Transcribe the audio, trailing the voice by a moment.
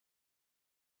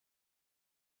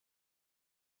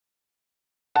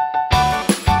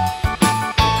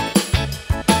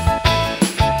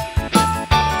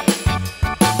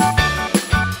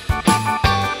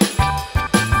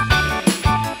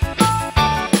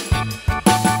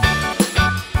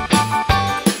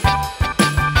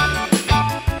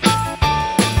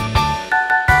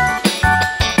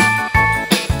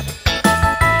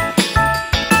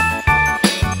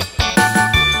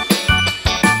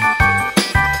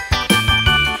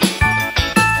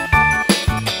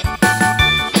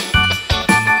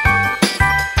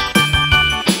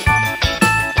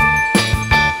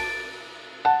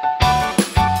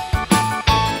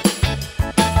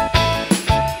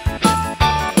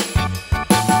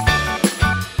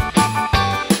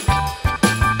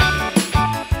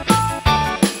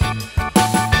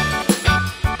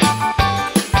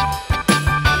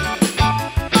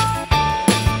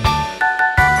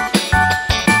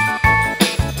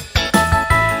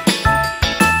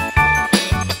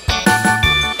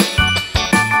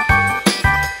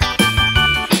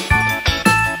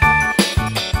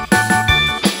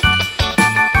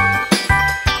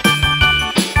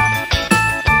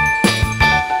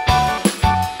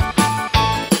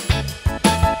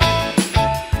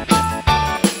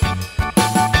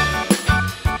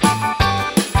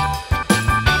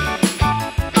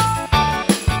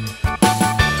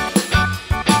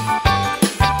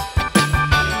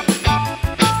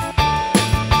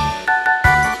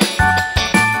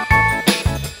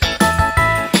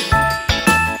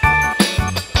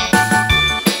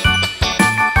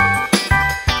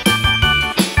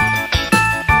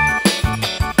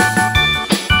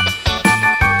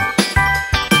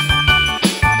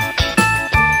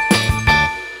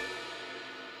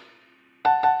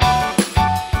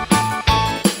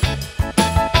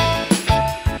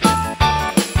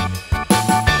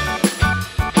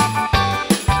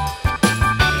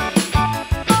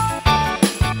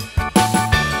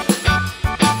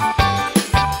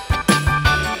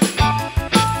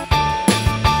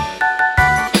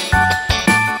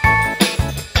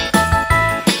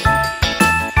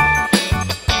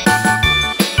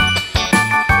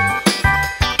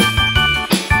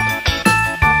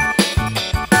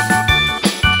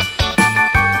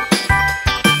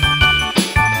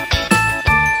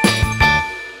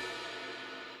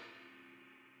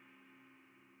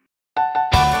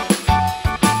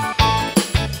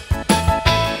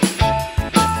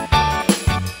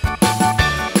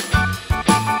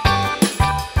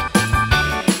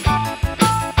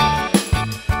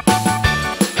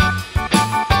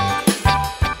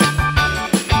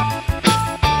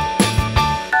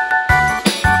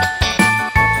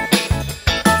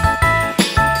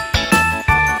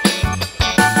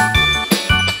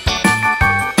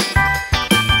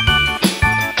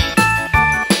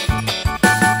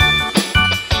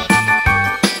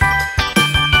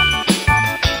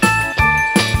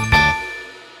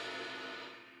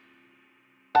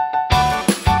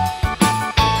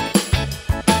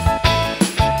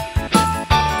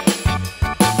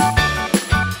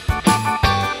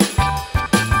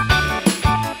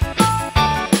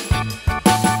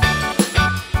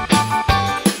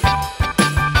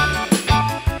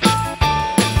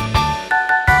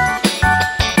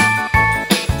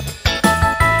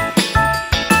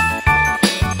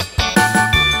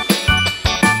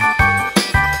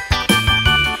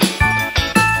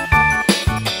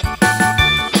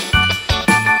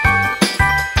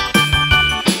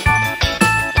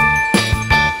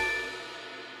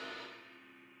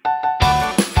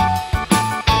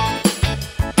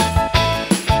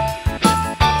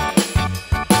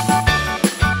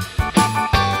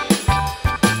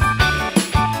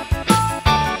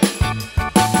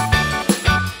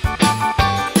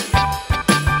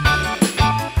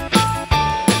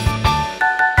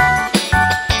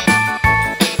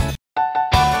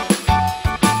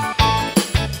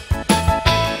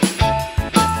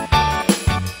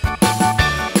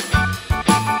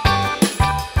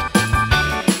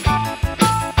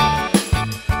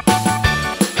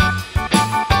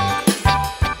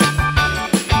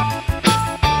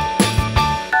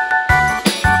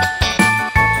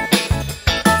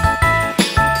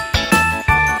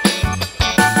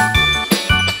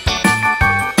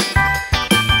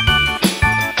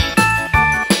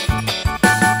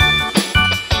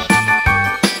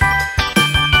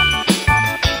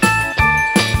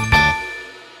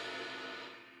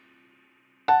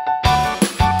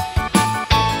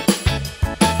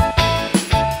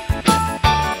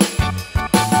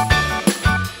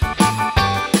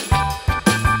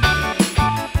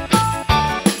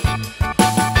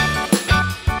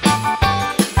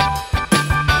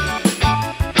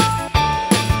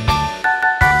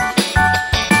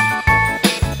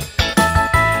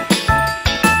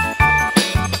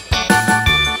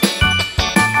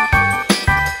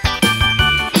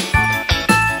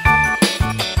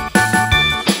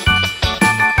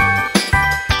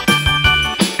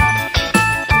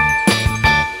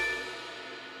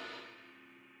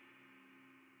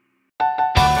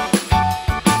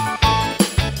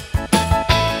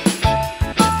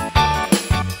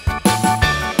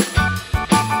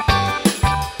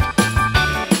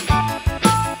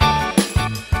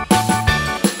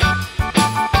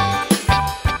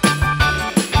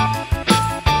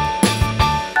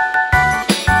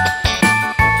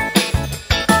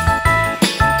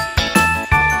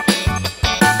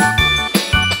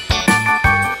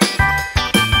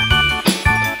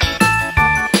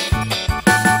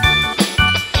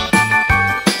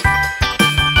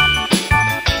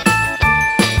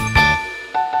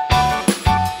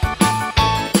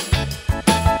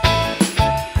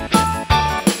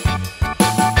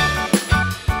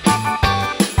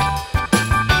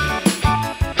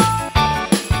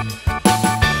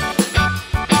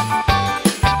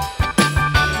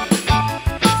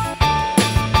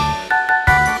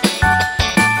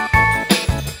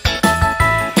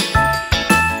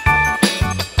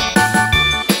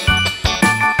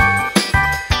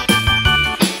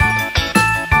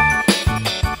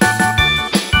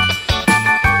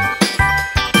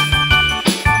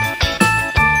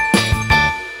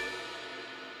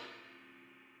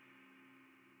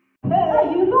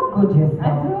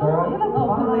yourself, girl. You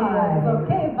look fine. It's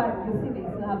okay, but you see, they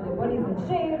still have their bodies in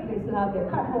shape, they still have their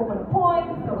catwalk on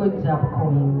point. So Good job,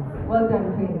 Queen. well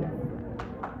done, Queen.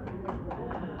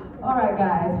 All right,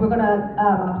 guys, we're gonna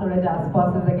acknowledge our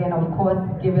sponsors again. Of course,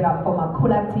 give it up for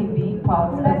Makula TV,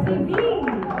 proud Makula sponsors.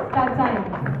 TV, start time.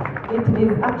 It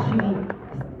is actually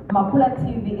Makula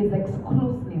TV is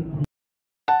exclusive.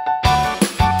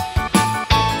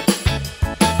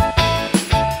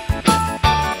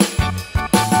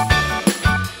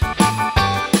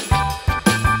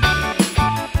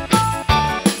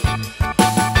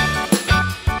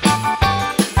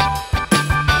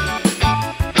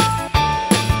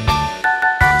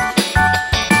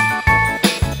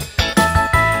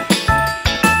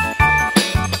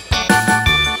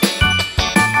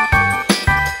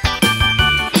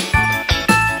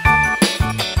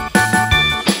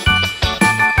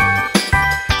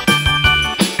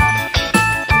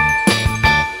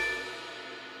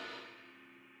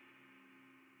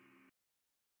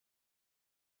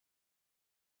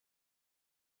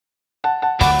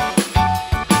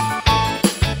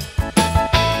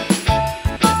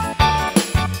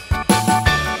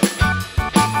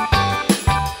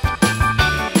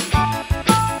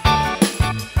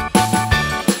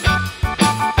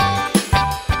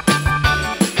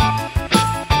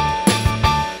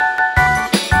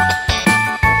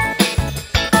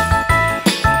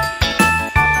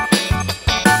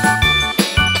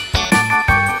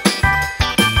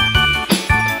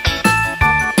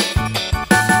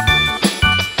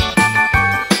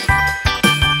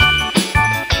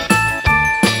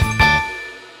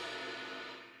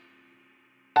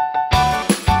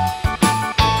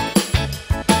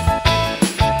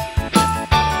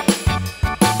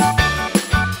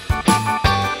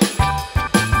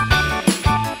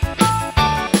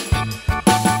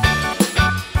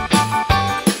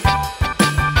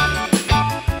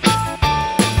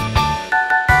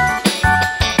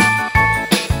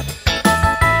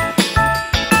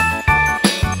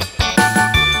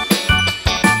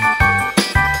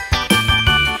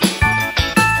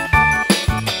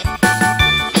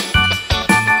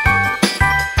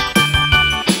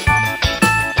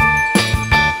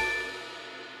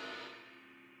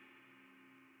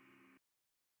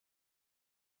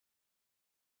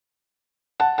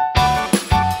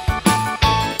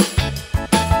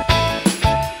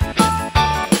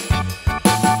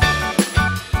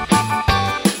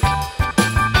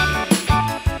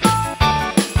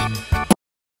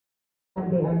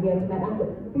 They are here tonight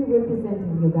and be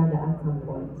representing Uganda at some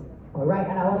point. All right,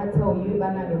 and I want to tell you,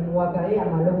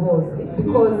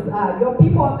 because your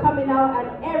people are coming out,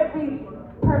 and every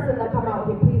person that come out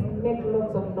here, please make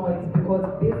lots of noise, because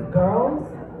these girls,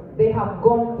 they have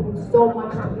gone through so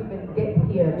much to even get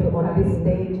here to on this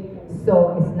stage,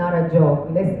 so it's not a joke.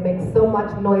 Let's make so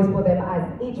much noise for them as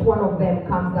each one of them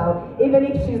comes out. Even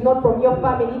if she's not from your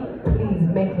family, please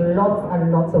make lots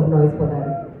and lots of noise for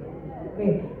them.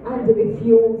 Okay. And if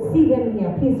you see them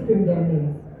here, please scream their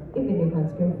names. Even you can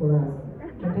scream for us.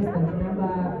 Contestant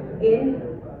number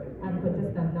N and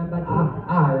contestant number T.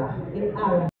 Ara. In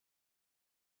Ara.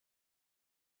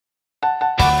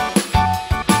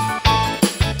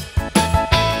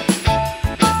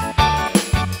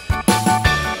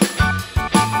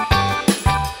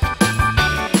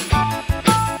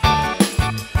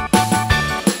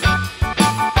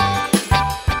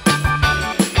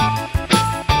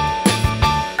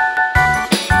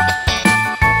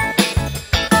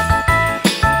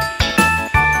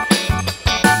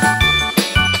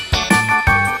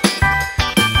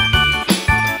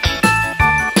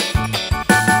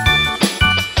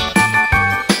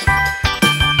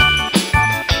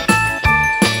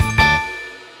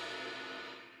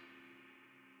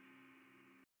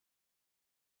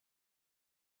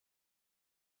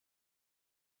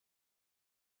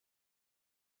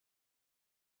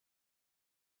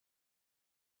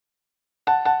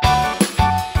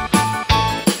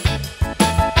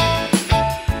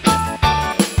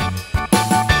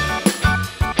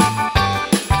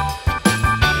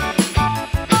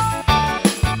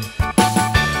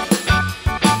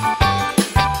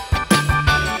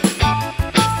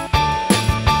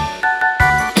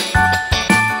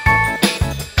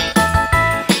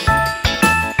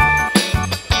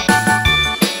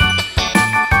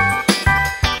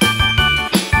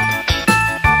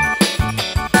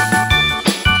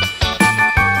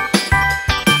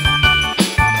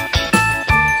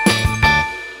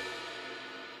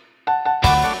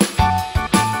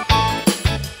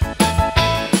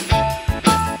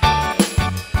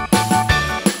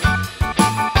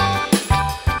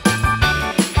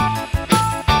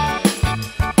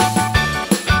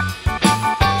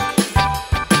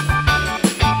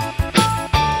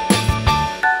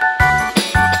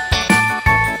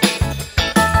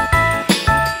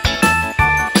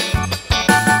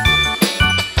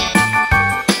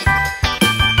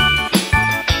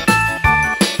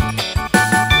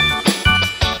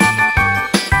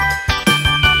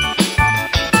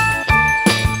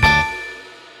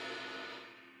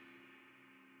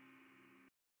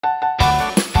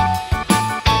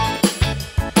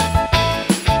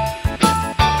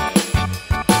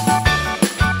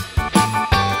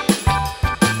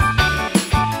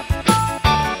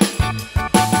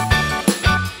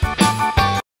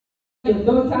 Your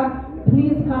daughter,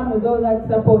 please come with all that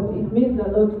support. It means a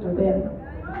lot to them.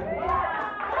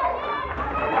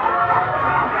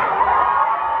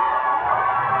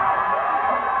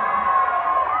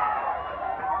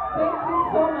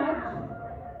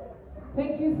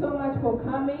 Thank you so much for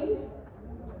coming.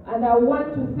 And I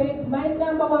want to thank my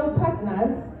 #1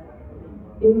 partners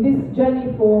in this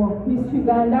journey for Miss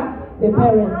Uganda, the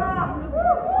parents.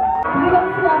 Do we all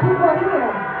see our people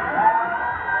here?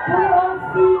 Do we all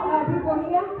see our people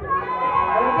here?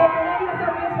 Okay, thank you so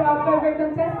much for our favorite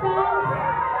contestants.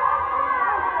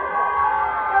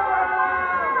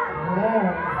 Yes,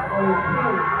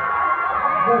 okay.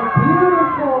 The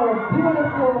beautiful,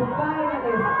 beautiful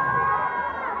finalists.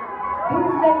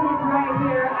 These ladies right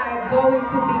here are going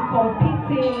to be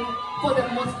competing for the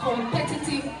most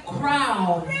competitive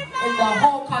crown in the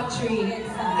whole country.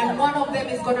 And one of them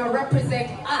is going to represent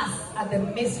us at the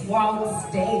Miss World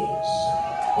stage.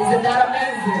 Isn't that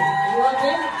amazing? You love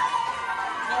it?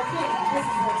 I think this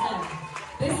is the time.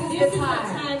 This is the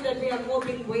time that we have all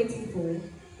been waiting for.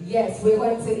 Yes, we're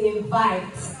going to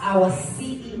invite our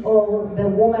CEO, the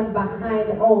woman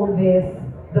behind all this,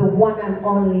 the one and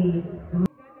only.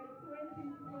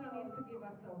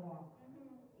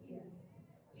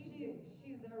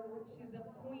 She's a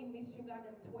Queen Miss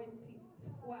Uganda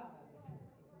 2012.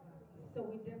 So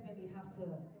we definitely have to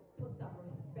put some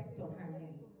respect on her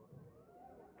name.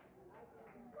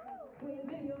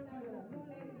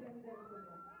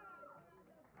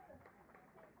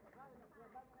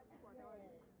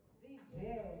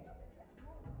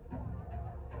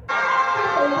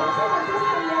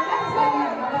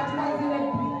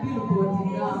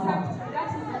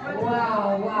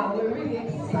 Wow, we're really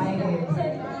excited.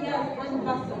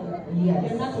 Yes.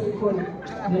 You're not recording.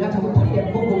 You're not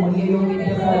recording.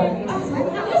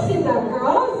 Listen, that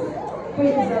girls.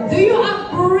 Do you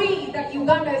agree that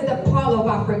Uganda is the pearl of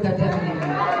Africa, definitely?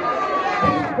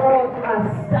 These girls are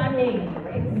stunning.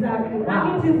 Exactly. Wow.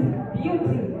 And it is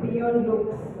beauty beyond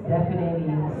looks. Definitely.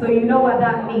 So you know what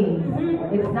that means.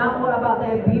 It's not all about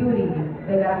their beauty.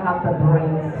 They gotta have the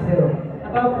brains too.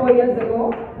 About 4 years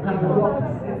ago,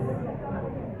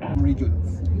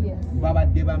 regions. Yes. Baba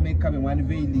Deva make come one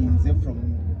veilings from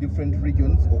different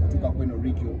regions or kutuka kweno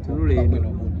region.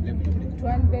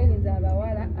 One veilings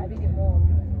abawala abiri mu.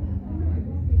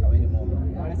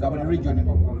 Abiri region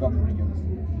from regions.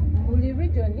 Buli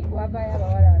region wavayo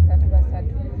abawala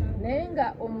basatu. Naye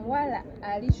nga omuwala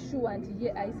ali sure nti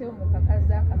ye ayisewo mu mpaka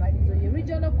z'akamalizo ye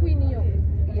regional queen yo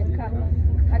yekka.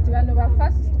 Kati bano ba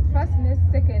first ne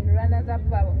second runners up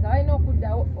babo nga balina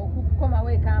okuddawo okukomawo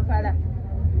e Kampala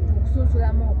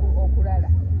okusunsulamu okulala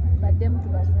baddemu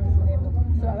tubasunsulemu.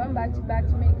 So abamu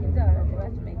bakimakinze abalala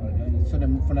tebakimakinze. So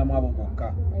nemufunamu abo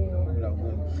bokka.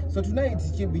 So tonight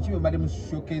biki bwe mu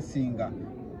showcasing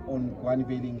on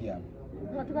unveiling yabo?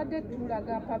 Tubadde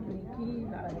tulaga public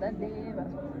abazadde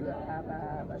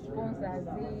abasponsors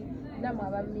namwe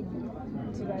aba media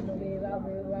nti bano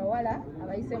bawala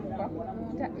abayise mu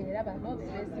kakuta era bano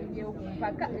beesimbyewo ku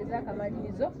mpaka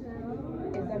ez'akamalirizo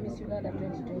eza Miss Uganda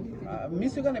 2023.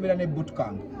 Miss Uganda ebeera ne boot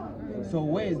camp. So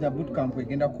where is the boot camp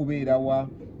egenda kubeera wa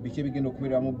biki ebigenda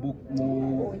okubeera mu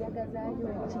oyagazaayo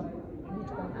ki boot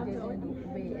camp gyegenda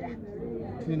okubeera?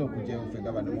 Tulina okugyayo ffe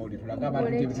gavana mawuli tulaga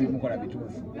abantu tebimukola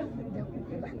bituufu.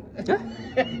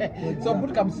 So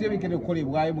boot camp siyo bigenda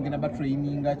okukolebwayo mugenda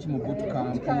batraininga ki mu boot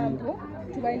camp?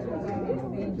 Tubayiza ebintu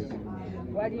bingi.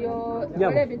 Waliyo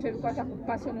ebintu ebikwata ku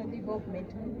personal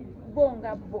development bo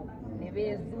nga bo ne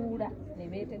beezuula ne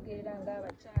beetegeera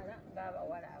ng'abakyala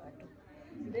ng'abawala abato.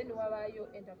 Then wabaayo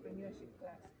entrepreneurship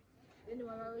class. Then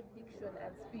wabaayo diction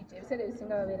and speech. Ebiseera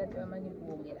ebisinga babeera tebamanyi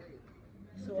kwogera.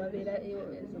 So wabeerayo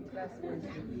ezo class.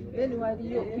 Then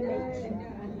waliyo image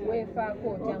weefaako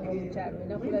otya ng'omukyalo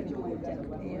enakula kikujja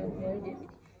eyo debiri.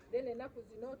 Then ennaku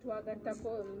zino twagattako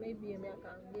maybe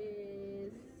emyaka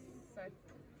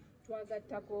ng'esatu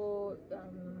twagattako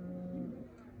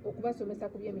okubasomesa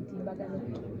ku by'emitimbagano.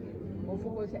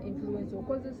 Ofuuka otya influence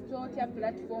okozesa otya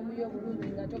platform y'obulungi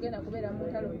nga togenda kubeera mu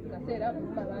ntalo mu kaseera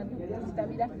okuma abantu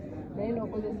kusitabira naye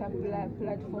n'okozesa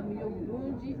platform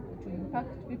y'obulungi to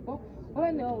impact people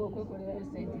oba newo okwekolerayo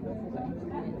sente n'ofuuka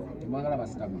influence. Mwagala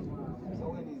basitama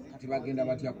kati bagenda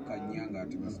batya kukanya nga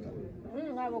ati basitama?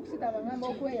 Ngabo okusitama ngamba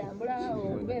okweyambula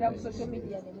okubeera ku social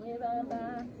media ne mwebamba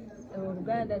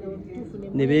Oluganda olutuufu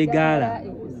ne beegaala si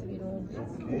birungi.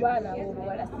 Ku baana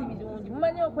obuwala si birungi.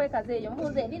 Mumanyi okwekaza eyo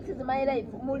mbuuze this is my life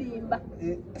mulimba.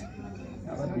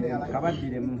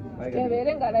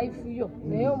 Ebeere nga life yo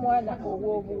naye omwana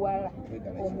ow'obuwala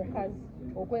omukazi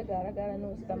okwegaalagaala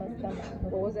n'ositamasitama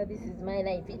ngowooza this is my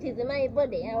life it is my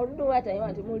body I will do what I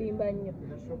want mulimba nnyo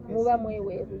muba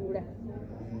mweweebuula.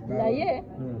 naye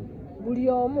buli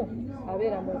omu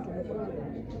abeera muntu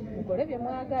mukole bye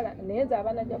mwagala naye nze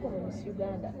abanajjako mu Miss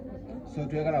Uganda so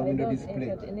tuyagala window display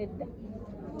nedda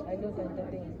I don't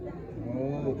entertain.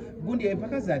 Oh, gundi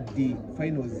empaka zaddi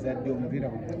finals zaddi omupiira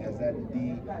gumanya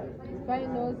zaddi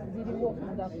Finals ziriwo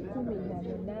nga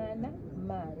 18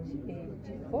 March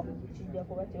ekifo kijja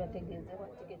kuba kibategeezebwa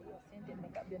tiketi ya ssente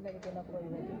mmeka byonna bigenda kuba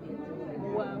bibategeezebwa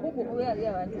muwangu kuba yali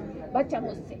abantu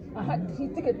bakyamuse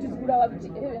tiketi tuzigula wabiki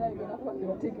ebyo byonna bigenda kuba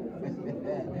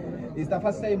bibategeezebwa. It's the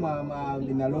first time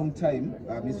in a long time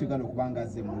Miss Uganda okubanga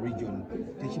azze mu region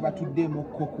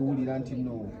tekibatuddeemukko kuwulira nti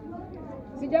no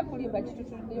sijja kulimba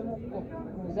kitutuddemukko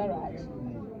muza lwaki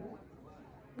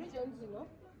region zino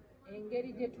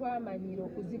engeri gye twamanyira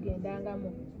okuzigendangamu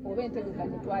oba entegeka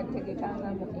gye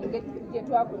twategekangamu engeri gye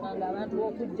twakunganga abantu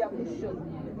okujja ku show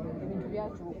ebintu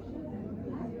byakyuka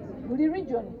buli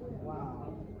region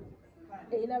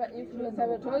erina ba-influencer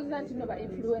betolooza nti no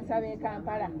ba-influencer b'e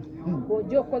Kampala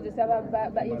bw'ojja okukozesa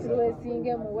ba-influencing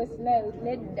mu West Nile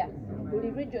nedda buli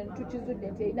region tukizudde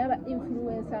nti erina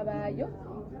ba-influencer baayo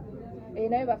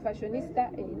erinayo ba-fashionista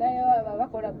erinayo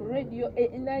abakola ku radio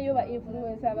erinayo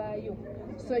ba-influencer baayo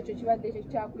so ekyo kibadde ekyo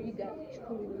kyakuyiga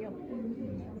kikulu nnyo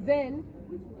then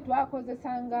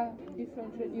twakozesanga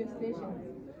different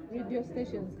radio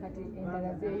stations kati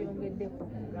endala zeeyongeddeko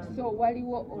so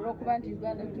waliwo olw'okuba nti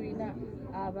Uganda tulina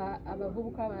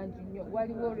abavubuka bangi nnyo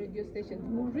waliwo radio stations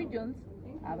mu regions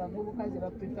abavubuka ze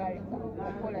baprefaringa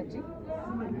okukola ki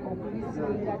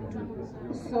okulisinga tu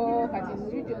so kati mu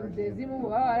regions ezimu bwe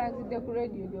baba walangidde ku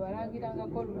radio gye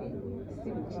walangirangako luli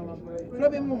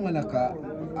tulabemu omwanaka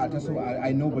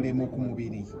alina obulemu ku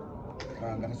mubiri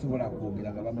nga tasobola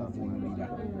kwogera nga bamuvuunulira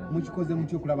mukikoze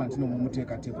mutya okulaba nti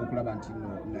nomumuteekateeka okulaba nti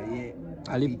naye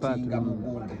alitinga mu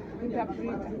gundi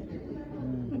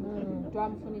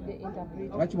twamufunidde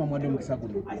interpreter lwaki mwamuwadde omukisa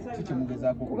guno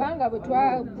kikimugezaako kubanga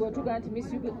bwe tugaa nti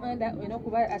Miss Uganda olina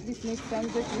okuba at least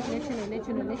n'ekisanyizo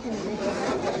nekino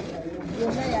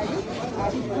byonna yali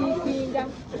abikiikinga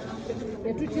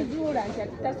ne tukizuula nti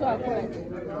tasobola kukola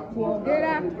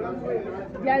kwogera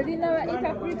yalina ba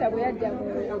interpreter bwe yajja mu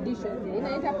audition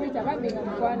yalina interpreter bambi nga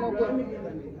mukwano gwe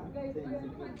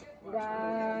nga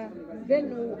then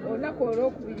olunaku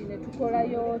olwokubiri ne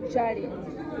tukolayo challenge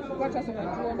kuba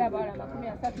twasooka tulonda abawala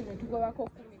 30 ne tugobako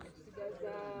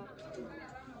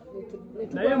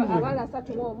 10 abawala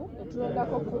 31 ne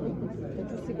tulondako 10 ne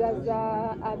tusigaza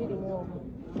 21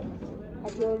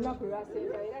 kati olunaku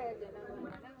lwasemba era yajja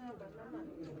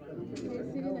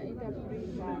sirina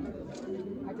interpreter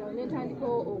kati awo netandika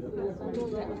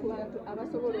okunoonya ku bantu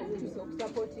abasobola okutuusa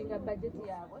okusapootinga bajeti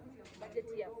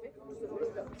yaffe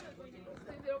tusobola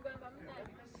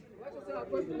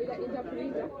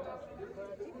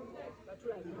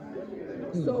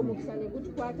so omukisa ne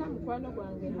gutukwata mukwano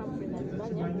gwange Humphrey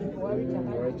Nazimanya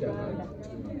owalita Uganda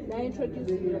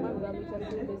naintroduce omwami bamuyita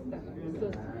Sylvester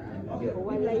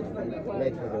owa life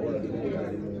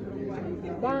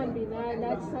bambi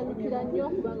nakisanyukira nnyo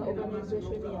kubanga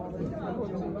organisation yaabwe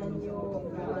akotinga nnyo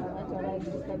abantu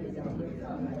abadisability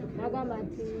nagamba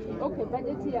nti okay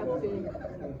budget yaffe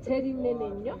teri nnene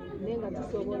nnyo naye nga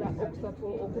tusobola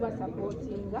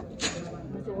okubasapootinga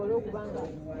musobole okuba nga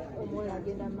omuwala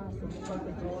agenda maaso mu